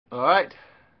Alright.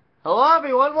 Hello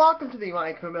everyone, welcome to the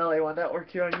MyCarmel1 Network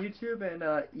here on YouTube, and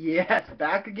yes,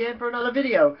 back again for another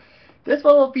video. This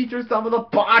one will feature some of the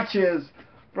botches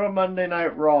from Monday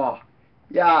Night Raw.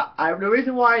 Yeah, the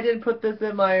reason why I didn't put this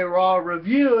in my Raw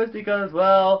review is because,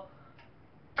 well,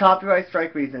 copyright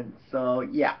strike reasons. So,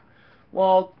 yeah.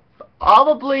 Well,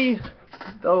 probably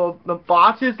the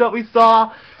botches that we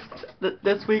saw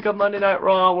this week on Monday Night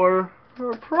Raw were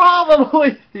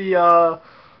probably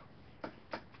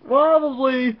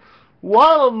probably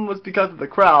one of them was because of the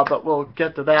crowd, but we'll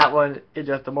get to that one in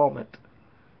just a moment.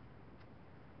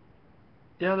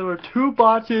 Yeah, there were two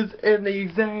botches in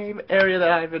the same area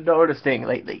that I've been noticing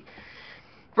lately.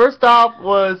 First off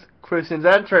was Christian's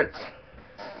entrance.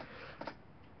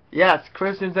 Yes,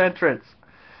 Christian's entrance.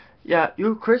 Yeah,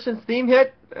 Christian's theme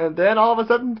hit, and then all of a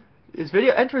sudden, his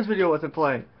entrance video wasn't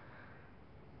playing.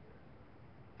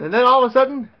 And then all of a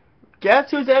sudden, guess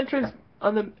whose entrance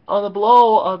on the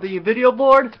below of the video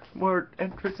board where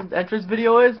Christian's entrance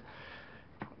video is?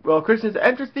 Well, Christian's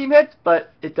entrance theme hits,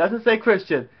 but it doesn't say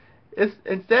Christian. It's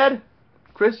instead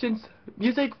Christian's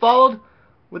music followed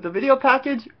with the video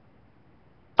package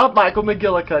of Michael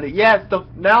McGillicuddy. Yes, the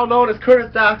now known as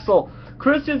Curtis Axel.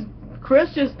 Christian's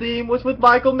theme was with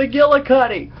Michael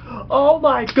McGillicuddy. Oh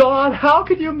my God! How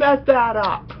could you mess that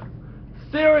up?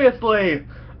 Seriously,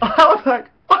 I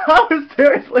was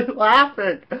seriously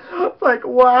laughing. It's like,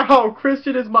 wow,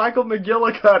 Christian is Michael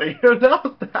McGillicuddy. How's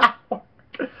that work?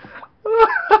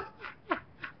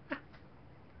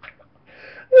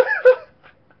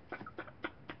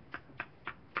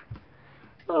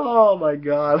 Oh my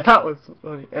God, that was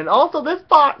funny. And also the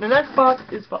next spot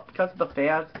is because of the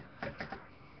fans.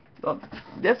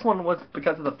 This one was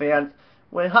because of the fans.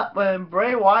 When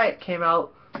Bray Wyatt came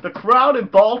out, the crowd in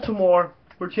Baltimore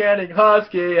were chanting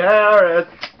Husky Harris.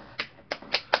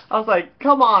 I was like,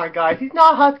 come on guys, he's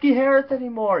not Husky Harris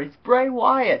anymore, he's Bray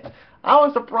Wyatt. I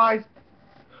was surprised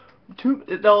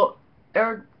though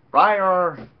Eric Ryan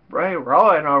or Bray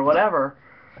Rowan or whatever,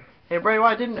 and Bray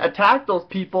Wyatt didn't attack those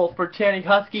people for chanting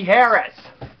Husky Harris.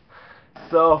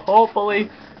 So hopefully,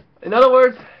 in other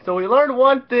words, so we learned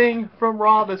one thing from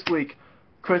Raw this week.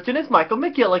 Christian is Michael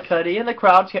McGillicuddy and the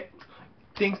crowd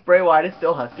thinks Bray Wyatt is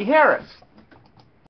still Husky Harris.